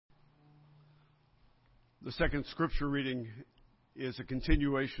The second scripture reading is a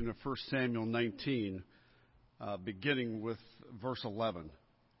continuation of 1 Samuel 19, beginning with verse 11.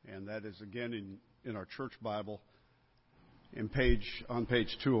 And that is again in our church Bible on page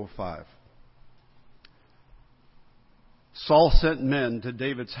 205. Saul sent men to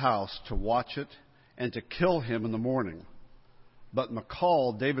David's house to watch it and to kill him in the morning. But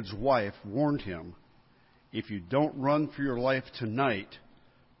Michal, David's wife, warned him, "If you don't run for your life tonight,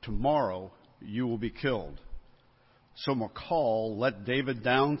 tomorrow you will be killed." So Michal let David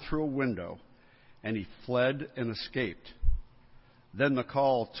down through a window, and he fled and escaped. Then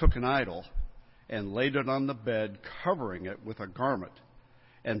Michal took an idol and laid it on the bed, covering it with a garment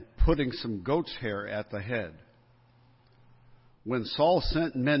and putting some goat's hair at the head. When Saul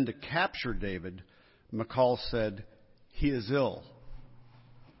sent men to capture David, Michal said, "He is ill."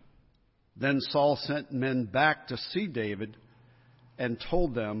 Then Saul sent men back to see David and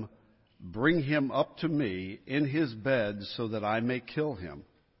told them, "Bring him up to me in his bed so that I may kill him."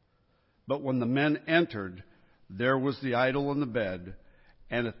 But when the men entered, there was the idol in the bed,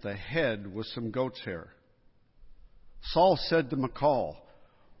 and at the head was some goat's hair. Saul said to Michal,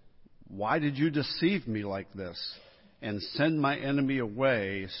 "Why did you deceive me like this and send my enemy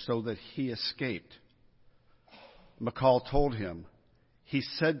away so that he escaped?" Michal told him, "He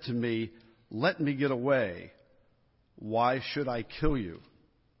said to me, 'Let me get away. Why should I kill you?'"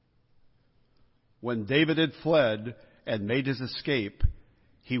 When David had fled and made his escape,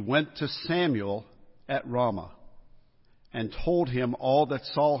 he went to Samuel at Ramah and told him all that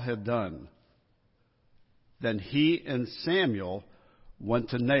Saul had done. Then he and Samuel went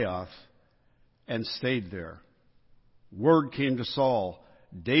to Naioth and stayed there. Word came to Saul,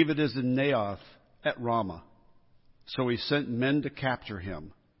 "David is in Naioth at Ramah." So he sent men to capture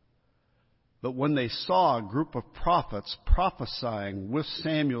him. But when they saw a group of prophets prophesying with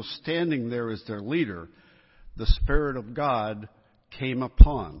Samuel standing there as their leader, the Spirit of God came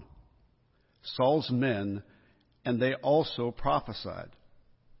upon Saul's men, and they also prophesied.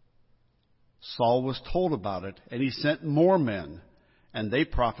 Saul was told about it, and he sent more men, and they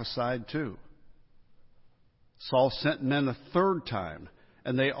prophesied too. Saul sent men a third time,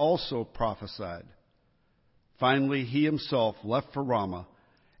 and they also prophesied. Finally, he himself left for Ramah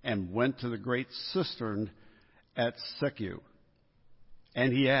and went to the great cistern at Secu.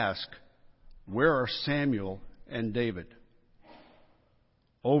 And he asked, "Where are Samuel and David?"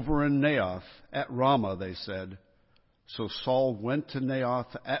 "Over in Naioth at Ramah," they said. So Saul went to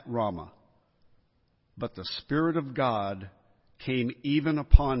Naioth at Ramah. But the Spirit of God came even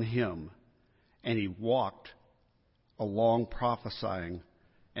upon him, and he walked along prophesying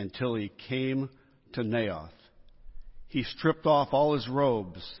until he came to Naioth. He stripped off all his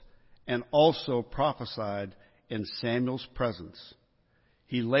robes and also prophesied in Samuel's presence.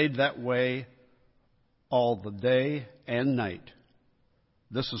 He laid that way all the day and night.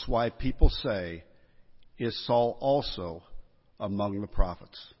 This is why people say, "Is Saul also among the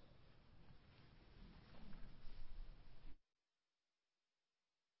prophets?"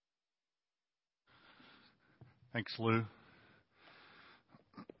 Thanks, Lou.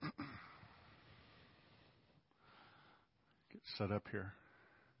 Get set up here.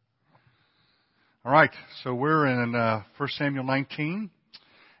 All right, so we're in 1 Samuel 19,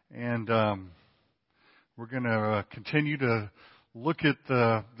 and we're going to continue to look at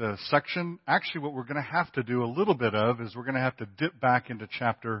the section. Actually, what we're going to have to do a little bit of is we're going to have to dip back into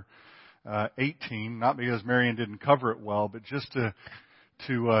chapter 18, not because Marion didn't cover it well, but just to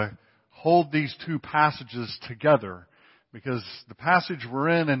hold these two passages together, because the passage we're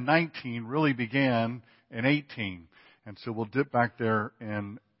in 19 really began in 18. And so we'll dip back there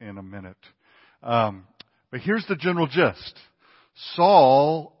in a minute. But here's the general gist.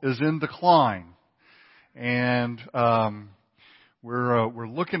 Saul is in decline. And we're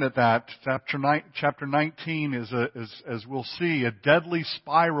looking at that. Chapter 19 is, as we'll see, a deadly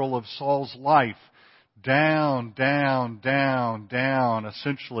spiral of Saul's life. Down, down, down, down,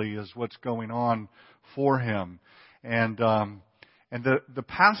 essentially, is what's going on for him. And the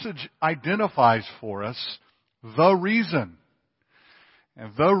passage identifies for us the reason.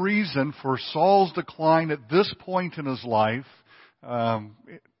 And the reason for Saul's decline at this point in his life,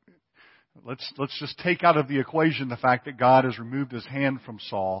 let's just take out of the equation the fact that God has removed his hand from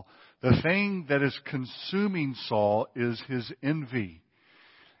Saul. The thing that is consuming Saul is his envy.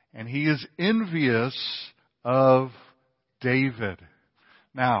 And he is envious of David.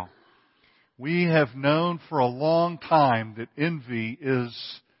 Now, we have known for a long time that envy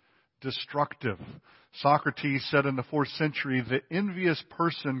is destructive. Socrates said in the 4th century, "The envious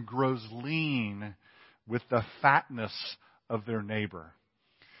person grows lean with the fatness of their neighbor."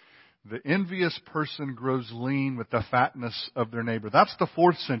 The envious person grows lean with the fatness of their neighbor. That's the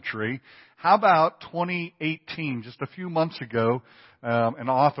 4th century. How about 2018? Just a few months ago, an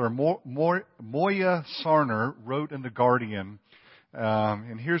author, Moya Sarner, wrote in The Guardian,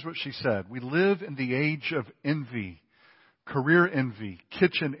 and here's what she said. We live in the age of envy. Career envy,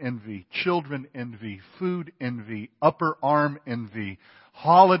 kitchen envy, children envy, food envy, upper arm envy,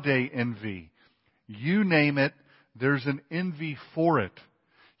 holiday envy. You name it, there's an envy for it.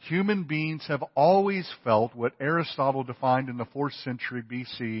 Human beings have always felt what Aristotle defined in the 4th century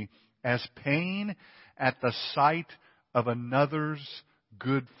BC as pain at the sight of another's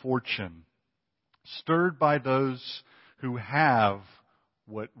good fortune, stirred by those who have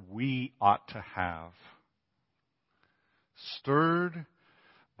what we ought to have. Stirred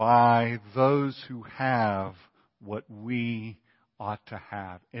by those who have what we ought to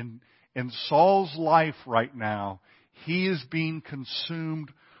have. In Saul's life right now, he is being consumed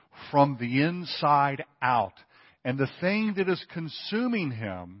from the inside out. And the thing that is consuming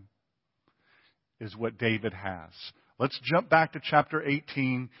him is what David has. Let's jump back to chapter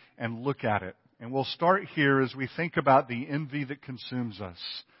 18 and look at it. And we'll start here as we think about the envy that consumes us.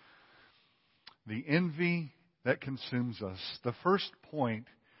 The envy that consumes us. The first point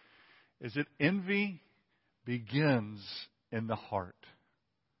is that envy begins in the heart.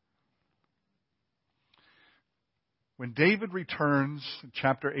 When David returns in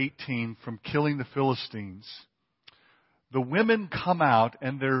chapter 18 from killing the Philistines, the women come out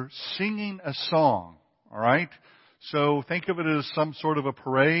and they're singing a song. All right? So think of it as some sort of a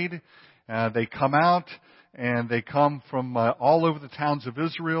parade. They come out and they come from all over the towns of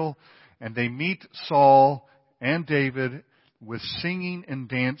Israel and they meet Saul and David with singing and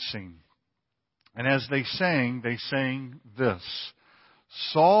dancing. And as they sang this: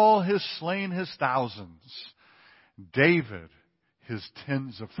 Saul has slain his thousands, David his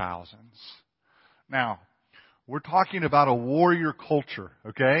tens of thousands. Now, we're talking about a warrior culture,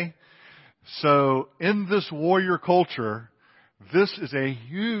 okay? So in this warrior culture, this is a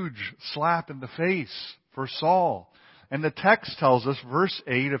huge slap in the face for Saul. And the text tells us, verse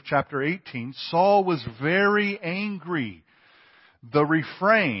 8 of chapter 18, Saul was very angry. The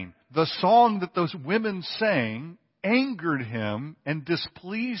refrain, the song that those women sang, angered him and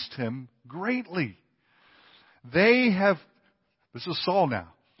displeased him greatly. This is Saul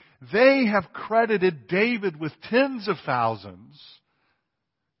now, they have credited David with tens of thousands,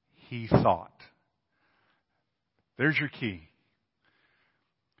 he thought. There's your key.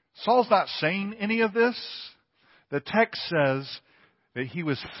 Saul's not saying any of this. The text says that he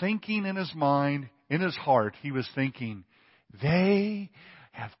was thinking in his mind, in his heart, he was thinking, they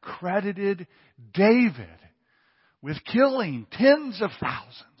have credited David with killing tens of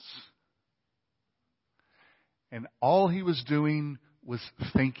thousands. And all he was doing was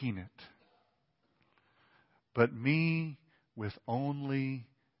thinking it. But me with only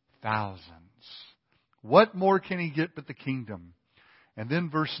thousands. What more can he get but the kingdom? And then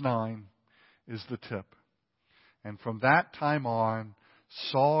verse 9 is the tip. And from that time on,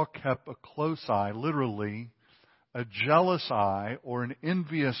 Saul kept a close eye, literally, a jealous eye or an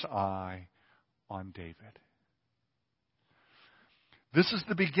envious eye on David. This is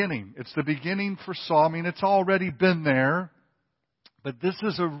the beginning. It's the beginning for Saul. I mean, it's already been there. But this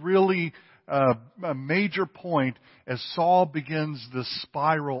is a really a major point as Saul begins this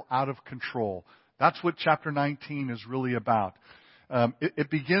spiral out of control. That's what chapter 19 is really about. It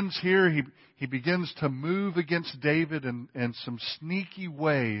begins here. He begins to move against David in some sneaky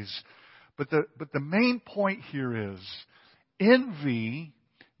ways. But the main point here is envy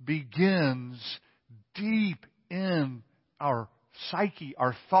begins deep in our psyche,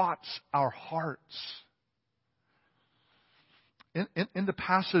 our thoughts, our hearts. In the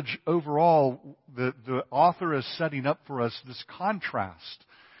passage overall, the author is setting up for us this contrast.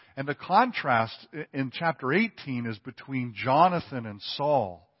 And the contrast in chapter 18 is between Jonathan and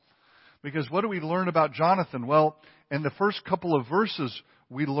Saul. Because what do we learn about Jonathan? Well, in the first couple of verses,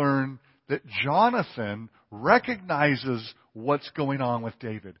 we learn that Jonathan recognizes what's going on with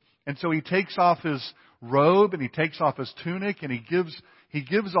David. And so he takes off his robe and he takes off his tunic and he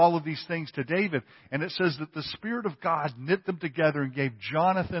gives all of these things to David. And it says that the Spirit of God knit them together and gave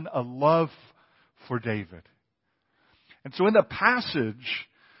Jonathan a love for David. And so in the passage,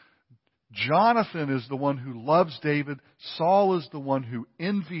 Jonathan is the one who loves David. Saul is the one who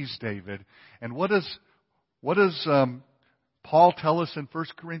envies David. And what does Paul tell us in 1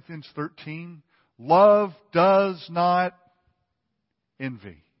 Corinthians 13? Love does not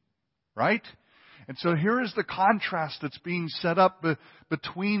envy. Right? And so here is the contrast that's being set up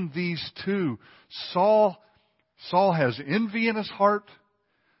between these two. Saul has envy in his heart.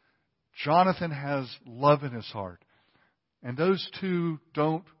 Jonathan has love in his heart. And those two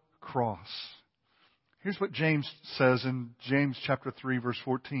don't cross. Here's what James says in James chapter 3, verse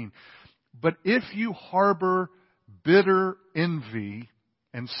 14. But if you harbor bitter envy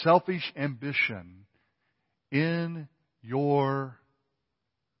and selfish ambition in your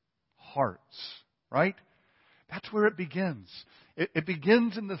hearts, right? That's where it begins. It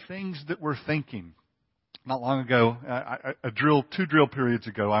begins in the things that we're thinking. Not long ago, two drill periods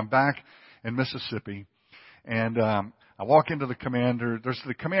ago, I'm back in Mississippi, and I walk into the commander.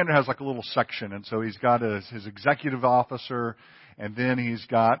 The commander has like a little section, and so he's got his executive officer, and then he's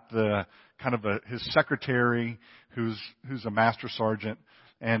got the his secretary, who's a master sergeant,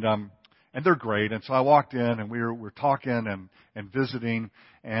 and they're great. And so I walked in, and we're talking and visiting,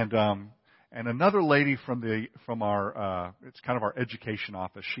 and another lady from our it's kind of our education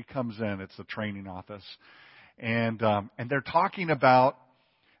office. She comes in. It's the training office, and they're talking about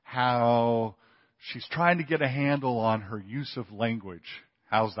how she's trying to get a handle on her use of language.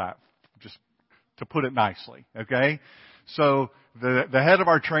 How's that? Just to put it nicely, okay? So the head of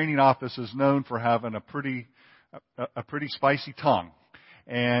our training office is known for having a pretty spicy tongue,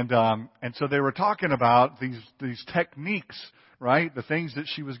 and so they were talking about these techniques, right? The things that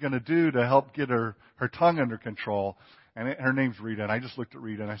she was going to do to help get her tongue under control. And her name's Rita, and I just looked at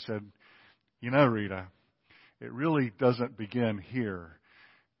Rita and I said, you know, Rita, it really doesn't begin here.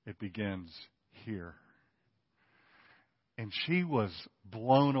 It begins here. And she was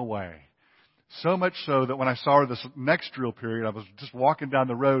blown away. So much so that when I saw her this next drill period, I was just walking down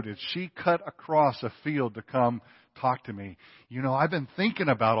the road and she cut across a field to come talk to me. You know, I've been thinking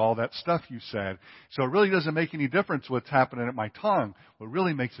about all that stuff you said. So it really doesn't make any difference what's happening at my tongue. What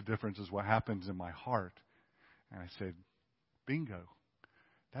really makes a difference is what happens in my heart. And I said, bingo.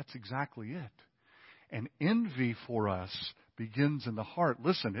 That's exactly it. And envy for us begins in the heart.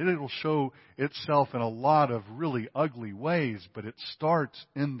 Listen, it'll show itself in a lot of really ugly ways, but it starts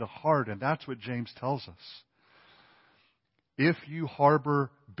in the heart, and that's what James tells us. If you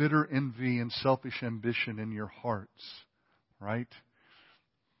harbor bitter envy and selfish ambition in your hearts, right?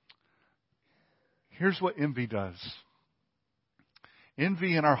 Here's what envy does.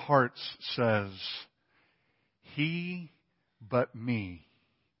 Envy in our hearts says, he but me,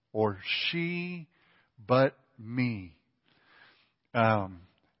 or she but me.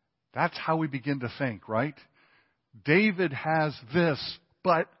 That's how we begin to think, right? David has this,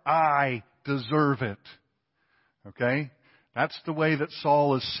 but I deserve it. Okay? That's the way that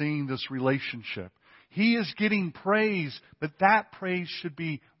Saul is seeing this relationship. He is getting praise, but that praise should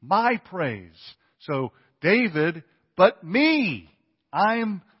be my praise. So, David, but me.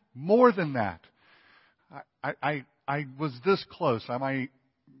 I'm more than that. I was this close.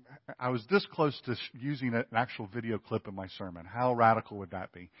 I was this close to using an actual video clip in my sermon. How radical would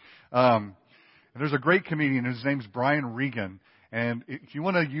that be? And there's a great comedian. His name's Brian Regan. And if you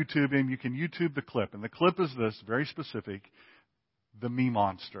want to YouTube him, you can YouTube the clip. And the clip is this, very specific, the me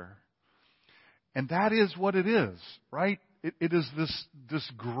monster. And that is what it is, right? It is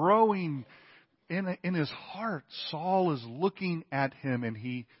this growing in his heart. Saul is looking at him, and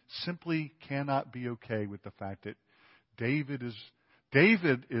he simply cannot be okay with the fact that David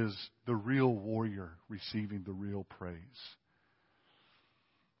is the real warrior receiving the real praise.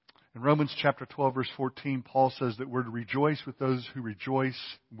 In Romans chapter 12, verse 14, Paul says that we're to rejoice with those who rejoice.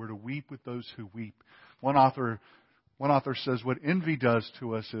 We're to weep with those who weep. One author says what envy does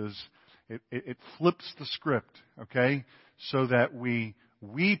to us is it flips the script, okay? So that we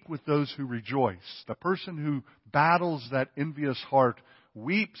weep with those who rejoice. The person who battles that envious heart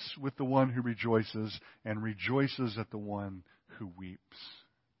weeps with the one who rejoices and rejoices at the one who weeps.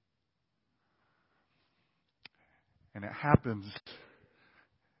 And it happens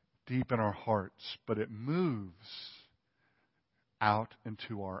deep in our hearts, but it moves out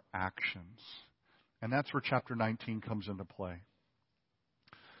into our actions. And that's where chapter 19 comes into play.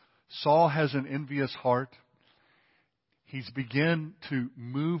 Saul has an envious heart. He's begun to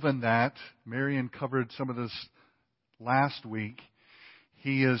move in that. Marion covered some of this last week.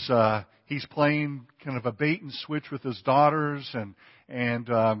 He's playing kind of a bait and switch with his daughters and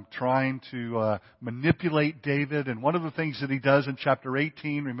trying to manipulate David. And one of the things that he does in chapter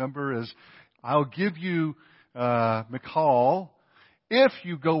 18, remember, is I'll give you Michal if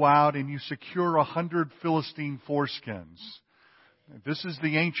you go out and you secure 100 Philistine foreskins. This is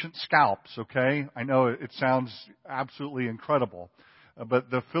the ancient scalps, okay? I know it sounds absolutely incredible.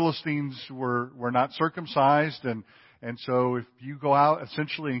 But the Philistines were not circumcised, and so if you go out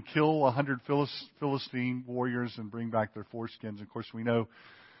essentially and kill 100 Philistine warriors and bring back their foreskins, of course we know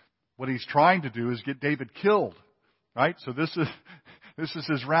what he's trying to do is get David killed, right? So this This is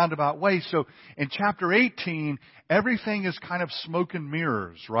his roundabout way. So in chapter 18, everything is kind of smoke and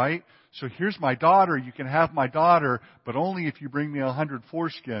mirrors, right? So here's my daughter. You can have my daughter, but only if you bring me 100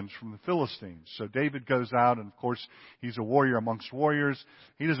 foreskins from the Philistines. So David goes out, and of course, he's a warrior amongst warriors.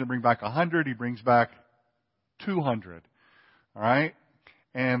 He doesn't bring back 100. He brings back 200. All right?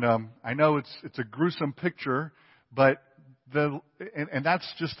 And I know it's a gruesome picture, but and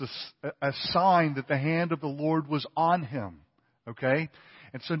that's just a sign that the hand of the Lord was on him. Okay?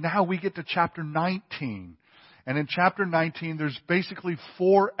 And so now we get to chapter 19. And in chapter 19, there's basically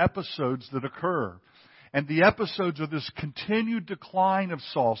 4 episodes that occur. And the episodes are this continued decline of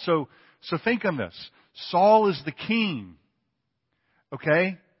Saul. So think on this. Saul is the king.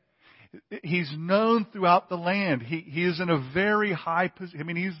 Okay? He's known throughout the land. He is in a very high position. I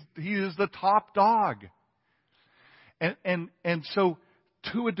mean, he is the top dog. And so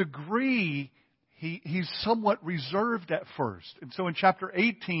to a degree, he's somewhat reserved at first. And so in chapter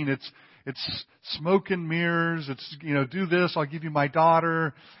 18, it's smoke and mirrors. It's, do this, I'll give you my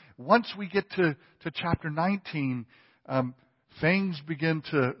daughter. Once we get to chapter 19, things begin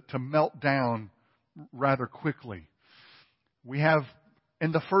to melt down rather quickly. We have,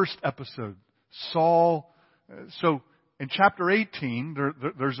 in the first episode, Saul. So in chapter 18,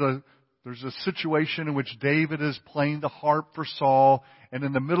 there's a situation in which David is playing the harp for Saul. And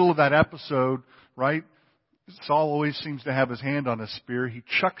in the middle of that episode, right, Saul always seems to have his hand on his spear. He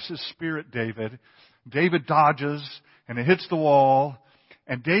chucks his spear at David. David dodges, and it hits the wall.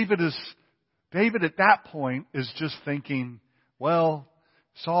 And David at that point is just thinking, well,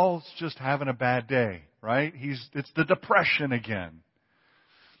 Saul's just having a bad day, right? It's the depression again.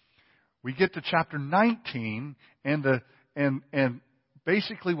 We get to chapter 19, and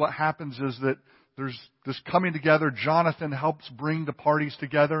basically what happens is that there's this coming together. Jonathan helps bring the parties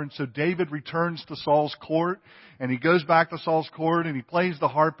together. And so David returns to Saul's court, and he goes back to Saul's court, and he plays the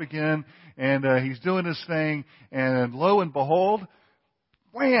harp again, and he's doing his thing. And lo and behold,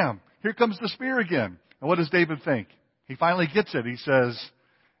 wham! Here comes the spear again. And what does David think? He finally gets it. He says,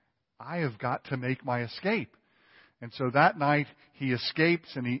 I have got to make my escape. And so that night he escapes,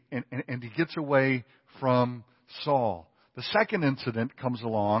 and he gets away from Saul. The second incident comes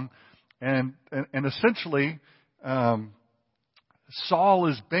along, and essentially Saul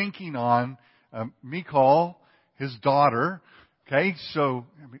is banking on Michal, his daughter. Okay, so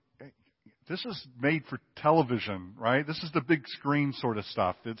this is made for television, right? This is the big screen sort of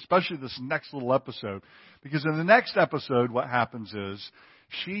stuff, especially this next little episode. Because in the next episode, what happens is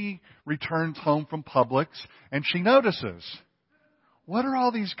she returns home from Publix, and she notices, what are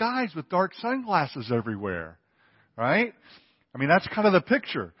all these guys with dark sunglasses everywhere? Right? I mean, that's kind of the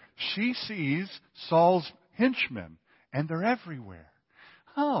picture. She sees Saul's henchmen, and they're everywhere.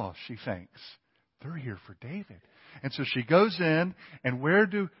 Oh, she thinks, they're here for David. And so she goes in, and where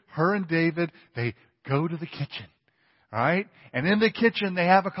do her and David, they go to the kitchen. Right? And in the kitchen, they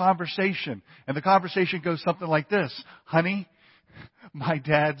have a conversation. And the conversation goes something like this. Honey, my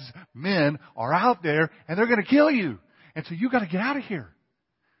dad's men are out there, and they're going to kill you. And so you got to get out of here.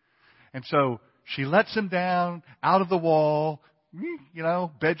 And so she lets him down out of the wall,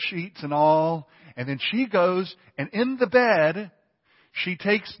 bed sheets and all. And then she goes, and in the bed, she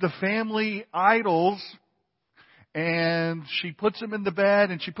takes the family idols, and she puts them in the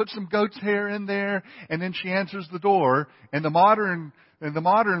bed, and she puts some goat's hair in there, and then she answers the door. And the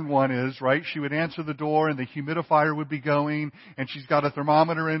modern one is, right, she would answer the door, and the humidifier would be going, and she's got a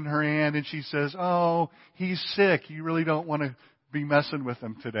thermometer in her hand, and she says, oh, he's sick. You really don't want to be messing with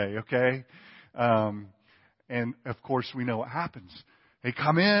him today, okay? And of course, we know what happens. They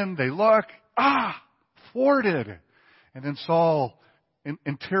come in, they look, thwarted. And then Saul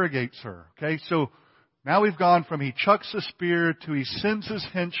interrogates her. Okay, so now we've gone from he chucks a spear to he sends his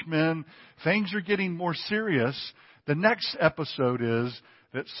henchmen. Things are getting more serious. The next episode is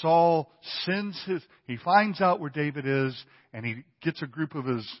that Saul he finds out where David is, and he gets a group of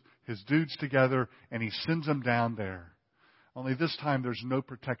his dudes together, and he sends them down there. Only this time there's no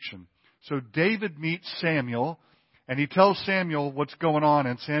protection. So David meets Samuel, and he tells Samuel what's going on,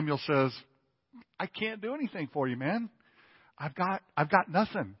 and Samuel says, I can't do anything for you, man. I've got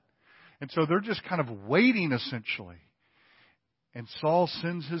nothing. And so they're just kind of waiting, essentially. And Saul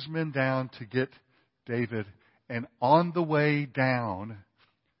sends his men down to get David, and on the way down,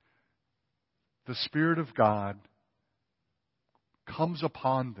 the Spirit of God comes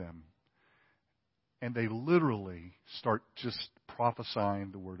upon them, and they literally start just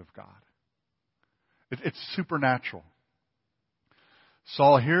prophesying the Word of God. It's supernatural.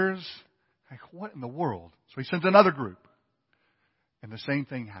 Saul hears, like, what in the world? So he sends another group, and the same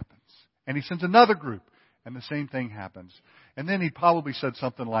thing happens. And he sends another group, and the same thing happens. And then he probably said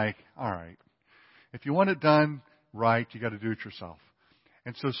something like, all right, if you want it done right, you got to do it yourself.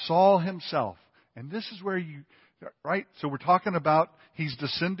 And so Saul himself, and this is where right? So we're talking about he's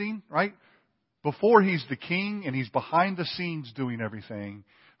descending, right? Before he's the king and he's behind the scenes doing everything.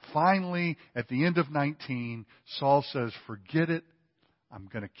 Finally, at the end of 19, Saul says, forget it. I'm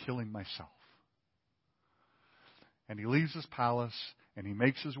going to kill him myself. And he leaves his palace and he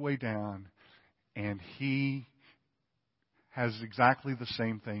makes his way down and he has exactly the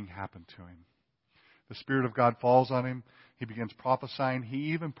same thing happen to him. The Spirit of God falls on him. He begins prophesying.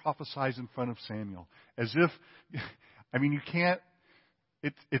 He even prophesies in front of Samuel. As if, I mean, you can't,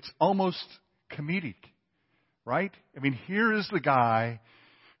 it's almost comedic, right? I mean, here is the guy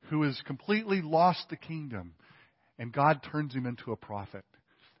who has completely lost the kingdom, and God turns him into a prophet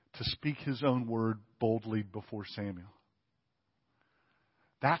to speak His own word boldly before Samuel.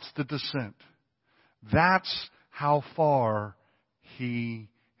 That's the descent. That's how far he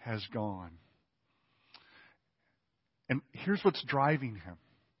has gone. And here's what's driving him.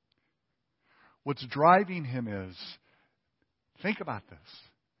 What's driving him is, think about this.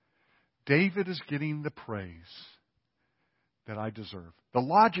 David is getting the praise that I deserve. The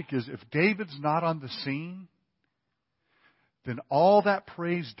logic is, if David's not on the scene, then all that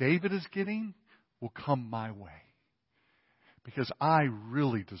praise David is getting will come my way. Because I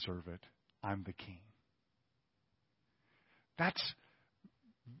really deserve it. I'm the king.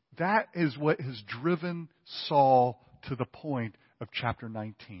 That is what has driven Saul to the point of chapter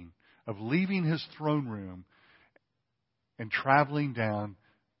 19, of leaving his throne room and traveling down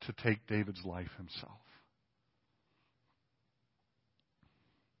to take David's life himself.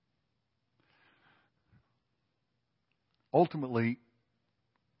 Ultimately,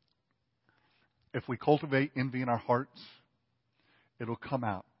 if we cultivate envy in our hearts, it'll come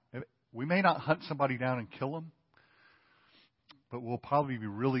out. We may not hunt somebody down and kill them, but we'll probably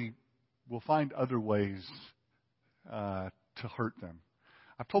we'll find other ways to hurt them.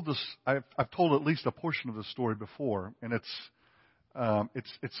 I've told at least a portion of the story before, and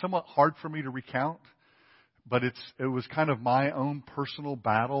it's somewhat hard for me to recount, but it was kind of my own personal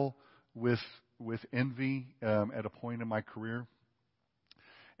battle with envy at a point in my career.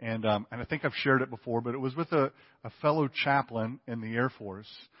 And I think I've shared it before, but it was with a fellow chaplain in the Air Force.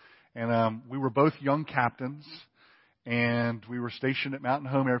 And we were both young captains, and we were stationed at Mountain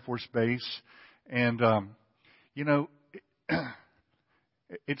Home Air Force Base. And,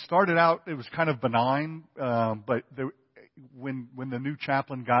 it started out, it was kind of benign, but when the new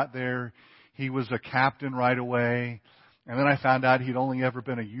chaplain got there, he was a captain right away. And then I found out he'd only ever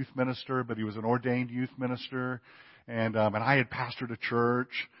been a youth minister, but he was an ordained youth minister. And I had pastored a church,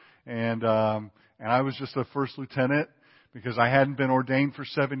 and I was just a first lieutenant because I hadn't been ordained for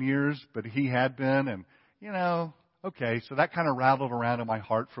 7 years, but he had been, and okay, so that kind of rattled around in my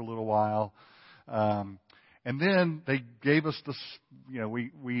heart for a little while. And then they gave us this,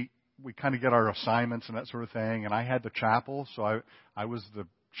 we kind of get our assignments and that sort of thing, and I had the chapel, so I was the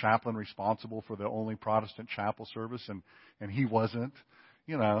chaplain responsible for the only Protestant chapel service, and he wasn't,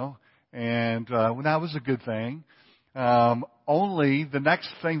 and that was a good thing. Only the next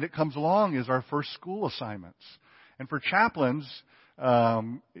thing that comes along is our first school assignments. And for chaplains,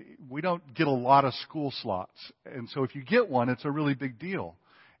 we don't get a lot of school slots. And so if you get one, it's a really big deal.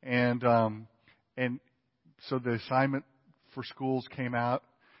 And so the assignment for schools came out,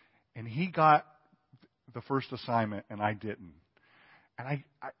 and he got the first assignment and I didn't. And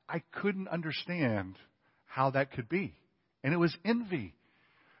I couldn't understand how that could be. And it was envy.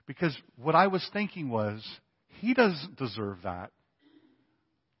 Because what I was thinking was, he doesn't deserve that.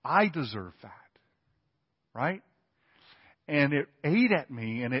 I deserve that. Right? And it ate at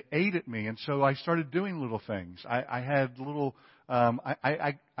me, and it ate at me. And so I started doing little things. I had little,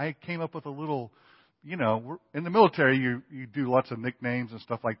 I came up with a little, in the military, you do lots of nicknames and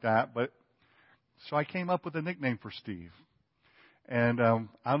stuff like that. But so I came up with a nickname for Steve. And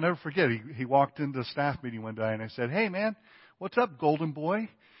I'll never forget, he walked into the staff meeting one day, and I said, "Hey, man, what's up, Golden Boy?"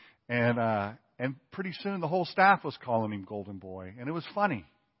 And pretty soon the whole staff was calling him Golden Boy. And it was funny.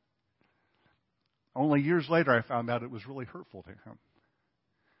 Only years later I found out it was really hurtful to him.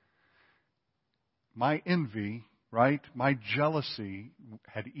 My envy, right, my jealousy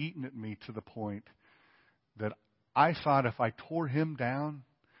had eaten at me to the point that I thought if I tore him down,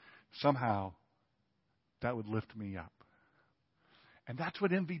 somehow that would lift me up. And that's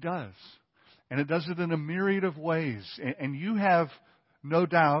what envy does. And it does it in a myriad of ways. And you have, no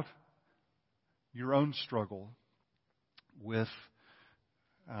doubt, your own struggle with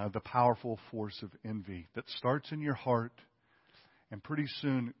the powerful force of envy that starts in your heart, and pretty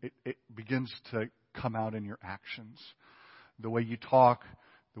soon it begins to come out in your actions. the way you talk,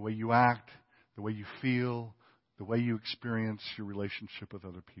 the way you act, the way you feel, the way you experience your relationship with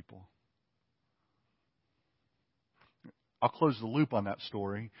other people. I'll close the loop on that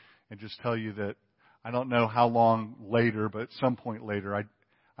story and just tell you that I don't know how long later, but at some point later,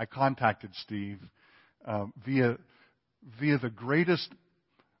 I contacted Steve via the greatest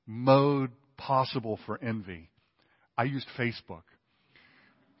mode possible for envy. I used Facebook.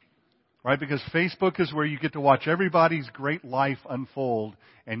 Right? Because Facebook is where you get to watch everybody's great life unfold,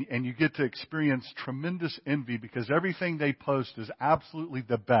 and you get to experience tremendous envy because everything they post is absolutely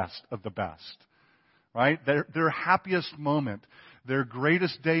the best of the best. Right? Their happiest moment, their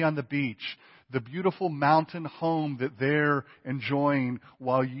greatest day on the beach, the beautiful mountain home that they're enjoying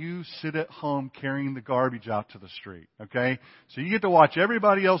while you sit at home carrying the garbage out to the street. Okay? So you get to watch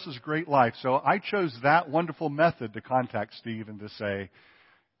everybody else's great life. So I chose that wonderful method to contact Steve and to say,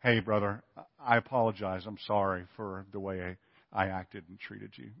 hey, brother, I apologize. I'm sorry for the way I acted and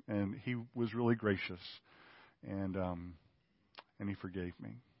treated you. And he was really gracious, and he forgave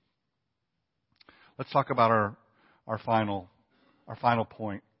me. Let's talk about our final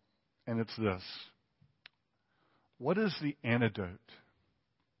point, and it's this. What is the antidote?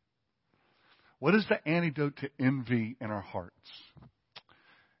 What is the antidote to envy in our hearts?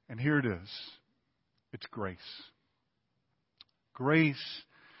 And here it is. It's grace. Grace,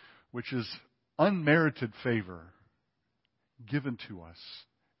 which is unmerited favor given to us,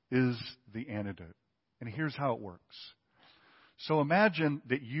 is the antidote. And here's how it works. So imagine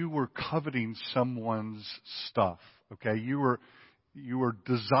that you were coveting someone's stuff, okay? You were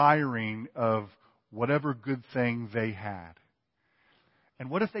desiring of whatever good thing they had. And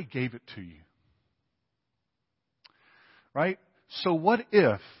what if they gave it to you? Right? So what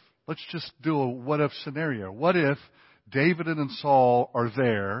if, let's just do a what if scenario. What if David and Saul are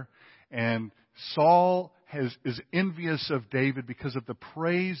there, and Saul is envious of David because of the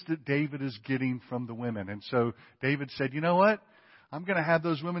praise that David is getting from the women. And so David said, you know what? I'm going to have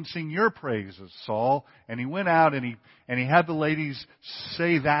those women sing your praises, Saul. And he went out and he had the ladies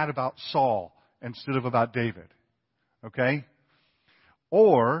say that about Saul instead of about David. Okay?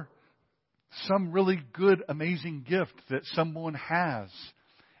 Or some really good, amazing gift that someone has.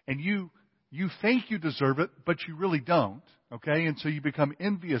 And you think you deserve it, but you really don't. Okay? And so you become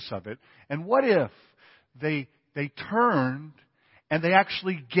envious of it. And what if they turned and they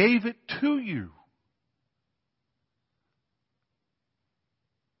actually gave it to you?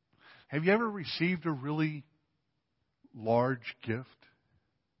 Have you ever received a really large gift?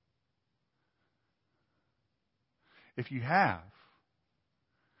 If you have,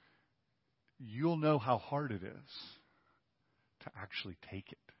 you'll know how hard it is to actually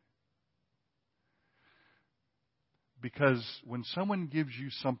take it. Because when someone gives you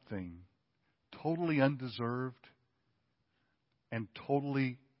something totally undeserved and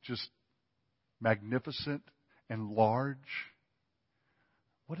totally just magnificent and large,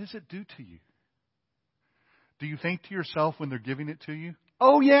 what does it do to you? Do you think to yourself when they're giving it to you,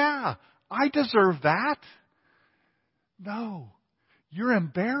 oh yeah, I deserve that? No. You're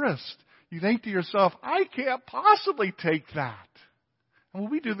embarrassed. You think to yourself, I can't possibly take that.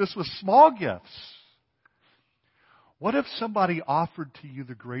 And we do this with small gifts. What if somebody offered to you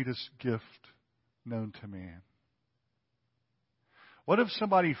the greatest gift known to man? What if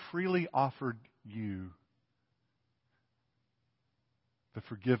somebody freely offered you the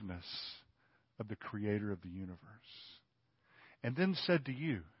forgiveness of the Creator of the universe, and then said to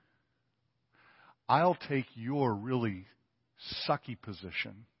you, I'll take your really sucky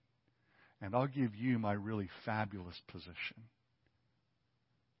position, and I'll give you my really fabulous position?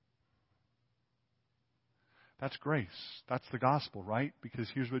 That's grace. That's the gospel, right? Because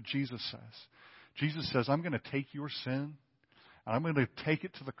here's what Jesus says. Jesus says, I'm going to take your sin, and I'm going to take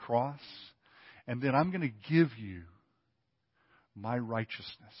it to the cross, and then I'm going to give you my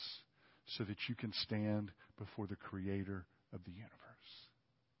righteousness so that you can stand before the Creator of the universe.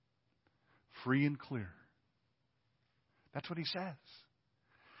 Free and clear. That's what he says.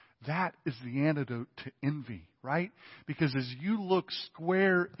 That is the antidote to envy, right? Because as you look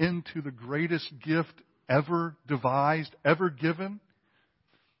square into the greatest gift ever devised, ever given,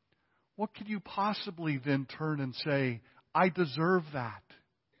 what could you possibly then turn and say, I deserve that?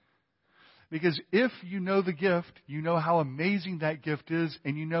 Because if you know the gift, you know how amazing that gift is,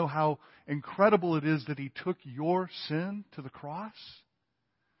 and you know how incredible it is that He took your sin to the cross,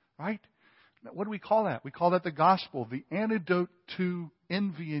 right? What do we call that? We call that the gospel. The antidote to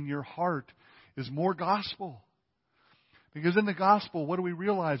envy in your heart is more gospel. Because in the gospel, what do we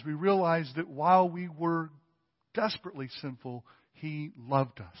realize? We realize that while we were desperately sinful, He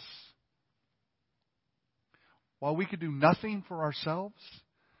loved us. while we could do nothing for ourselves.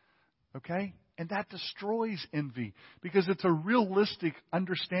 Okay? And that destroys envy because it's a realistic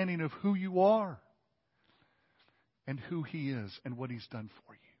understanding of who you are and who He is and what He's done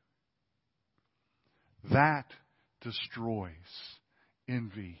for you. That destroys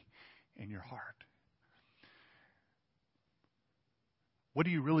envy in your heart. What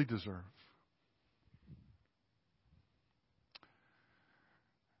do you really deserve?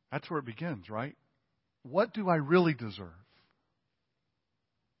 That's where it begins, right? What do I really deserve?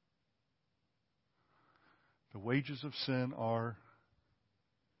 The wages of sin are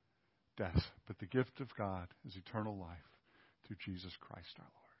death, but the gift of God is eternal life through Jesus Christ our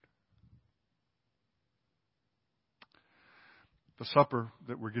Lord. The supper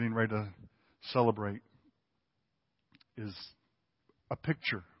that we're getting ready to celebrate is a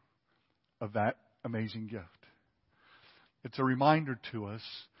picture of that amazing gift. It's a reminder to us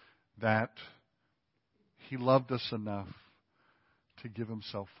that He loved us enough to give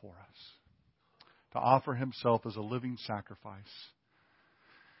Himself for us, to offer Himself as a living sacrifice,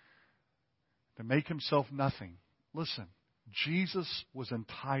 to make Himself nothing. Listen, Jesus was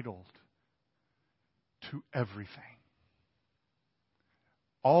entitled to everything.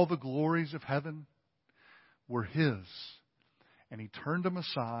 All the glories of heaven were His, and He turned them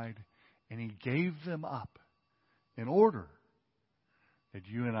aside and He gave them up in order that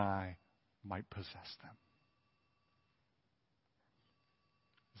you and I might possess them.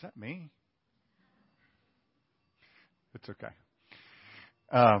 Is that me? It's okay.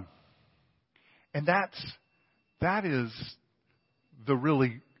 And that is the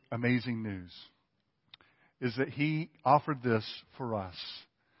really amazing news, is that He offered this for us.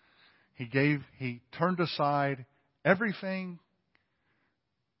 He turned aside everything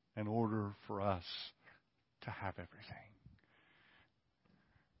in order for us to have everything.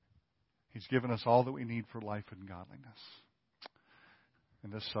 He's given us all that we need for life and godliness.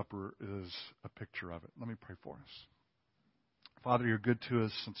 And this supper is a picture of it. Let me pray for us. Father, You're good to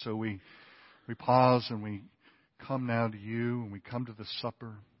us, and so we pause and we come now to You, and we come to the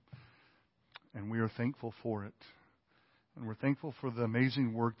supper, and we are thankful for it. And we're thankful for the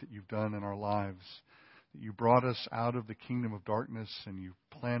amazing work that You've done in our lives, that You brought us out of the kingdom of darkness and You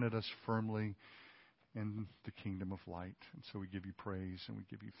planted us firmly in the kingdom of light. And so we give You praise and we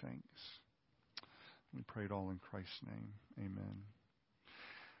give You thanks. We pray it all in Christ's name. Amen.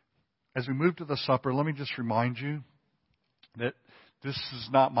 As we move to the supper, let me just remind you that this is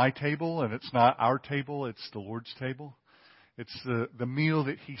not my table and it's not our table, it's the Lord's table. It's the meal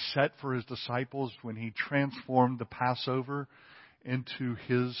that He set for His disciples when He transformed the Passover into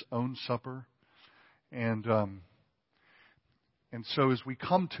His own supper. And so as we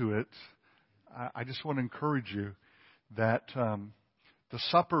come to it, I just want to encourage you that the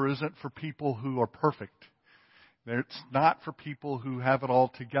supper isn't for people who are perfect. It's not for people who have it all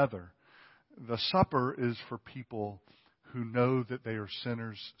together. The supper is for people who know that they are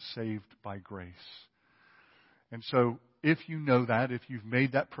sinners saved by grace. And so if you know that, if you've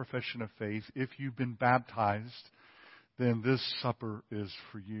made that profession of faith, if you've been baptized, then this supper is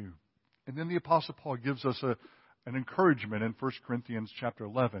for you. And then the Apostle Paul gives us an encouragement in 1 Corinthians chapter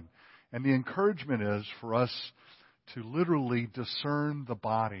 11. And the encouragement is for us to literally discern the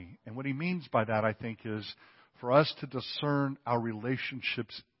body. And what he means by that, I think, is for us to discern our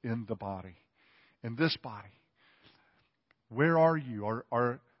relationships in the body, in this body. Where are you?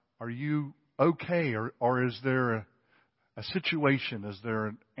 Are you okay? Or is there a situation? Is there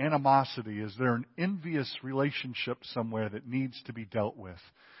an animosity? Is there an envious relationship somewhere that needs to be dealt with?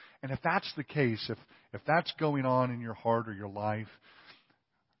 And if that's the case, if that's going on in your heart or your life,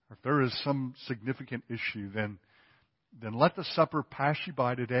 or if there is some significant issue, then let the supper pass you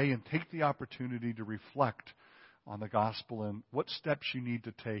by today and take the opportunity to reflect on the gospel and what steps you need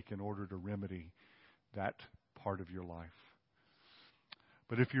to take in order to remedy that part of your life.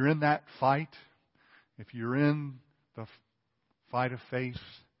 But if you're in that fight, if you're in the fight of faith,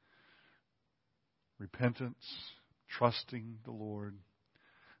 repentance, trusting the Lord,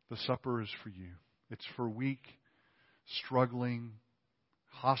 the supper is for you. It's for weak, struggling,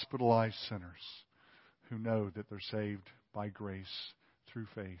 hospitalized sinners who know that they're saved by grace through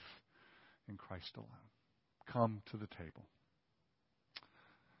faith in Christ alone. Come to the table.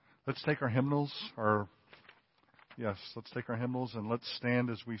 Let's take our hymnals, let's take our hymnals and let's stand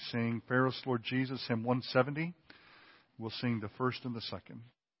as we sing Fairest Lord Jesus, hymn 170. We'll sing the first and the second.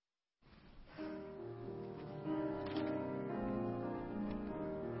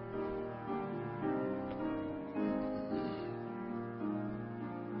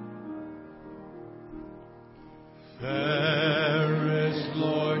 Fairest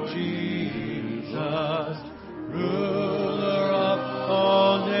Lord Jesus,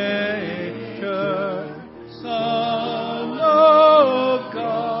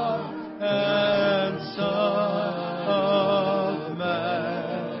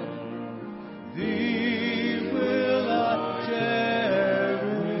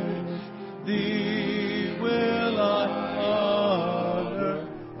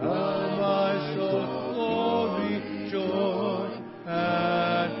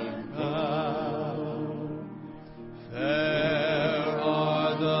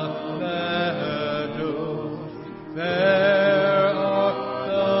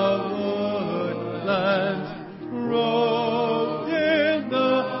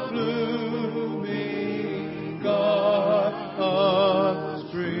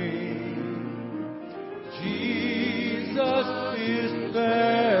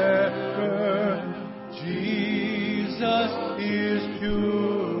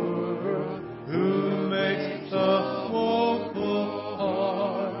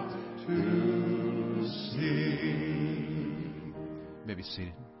 be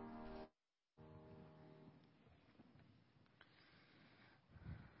seated.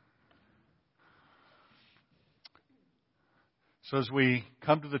 So as we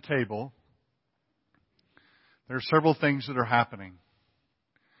come to the table, there are several things that are happening.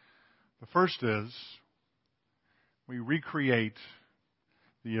 The first is we recreate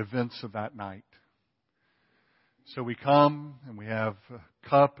the events of that night. So we come and we have a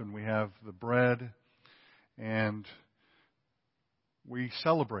cup and we have the bread and we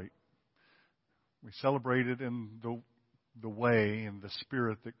celebrate. We celebrate it in the way and the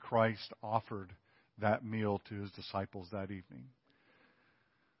spirit that Christ offered that meal to His disciples that evening.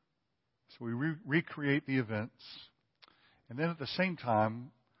 So we recreate the events. And then at the same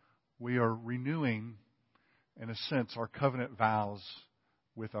time, we are renewing, in a sense, our covenant vows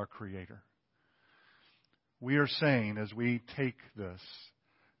with our Creator. We are saying, as we take this,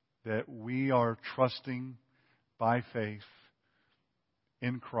 that we are trusting by faith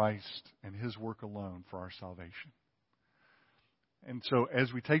in Christ and His work alone for our salvation. And so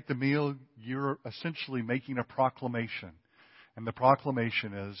as we take the meal, you're essentially making a proclamation. And the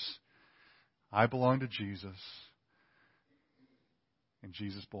proclamation is, I belong to Jesus, and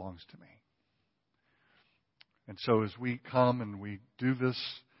Jesus belongs to me. And so as we come and we do this,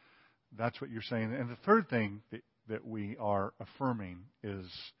 that's what you're saying. And the third thing that we are affirming is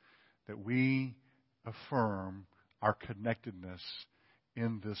that we affirm our connectedness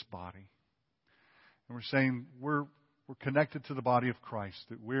in this body. And we're saying we're connected to the body of Christ,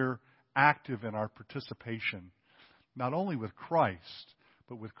 that we're active in our participation, not only with Christ,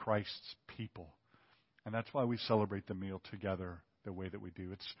 but with Christ's people. And that's why we celebrate the meal together the way that we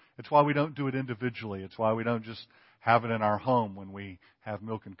do. It's why we don't do it individually. It's why we don't just have it in our home when we have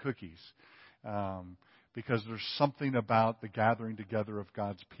milk and cookies. Because there's something about the gathering together of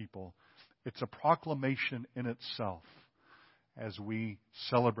God's people. It's a proclamation in itself as we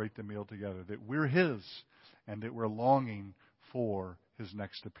celebrate the meal together, that we're His and that we're longing for His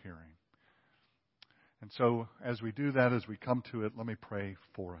next appearing. And so as we do that, as we come to it, let me pray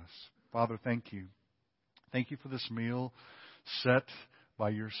for us. Father, thank you. Thank you for this meal set by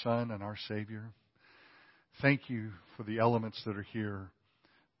your Son and our Savior. Thank you for the elements that are here.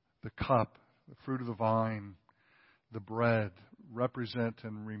 The cup, the fruit of the vine, the bread represent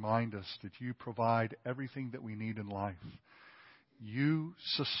and remind us that you provide everything that we need in life. You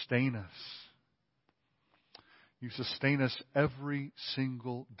sustain us. You sustain us every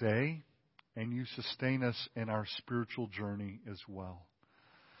single day. And you sustain us in our spiritual journey as well.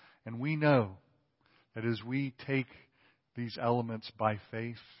 And we know that as we take these elements by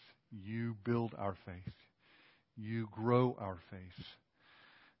faith, you build our faith. You grow our faith.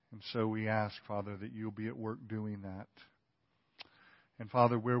 And so we ask, Father, that you'll be at work doing that. And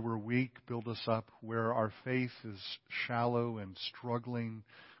Father, where we're weak, build us up. Where our faith is shallow and struggling,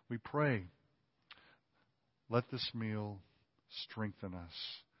 we pray, let this meal strengthen us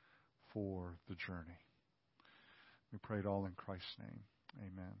for the journey. We pray it all in Christ's name.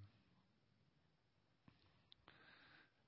 Amen.